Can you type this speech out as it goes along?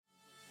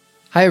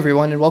Hi,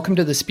 everyone, and welcome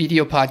to the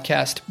Spiideo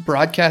podcast,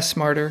 Broadcast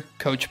Smarter,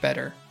 Coach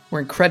Better. We're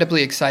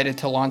incredibly excited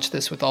to launch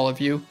this with all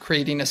of you,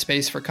 creating a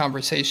space for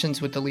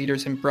conversations with the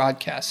leaders in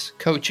broadcasts,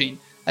 coaching,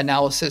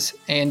 analysis,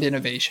 and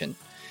innovation.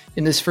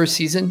 In this first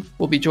season,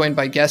 we'll be joined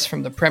by guests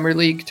from the Premier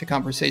League to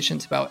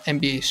conversations about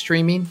NBA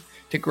streaming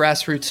to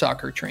grassroots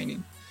soccer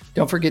training.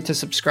 Don't forget to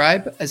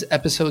subscribe, as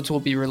episodes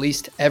will be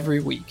released every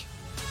week.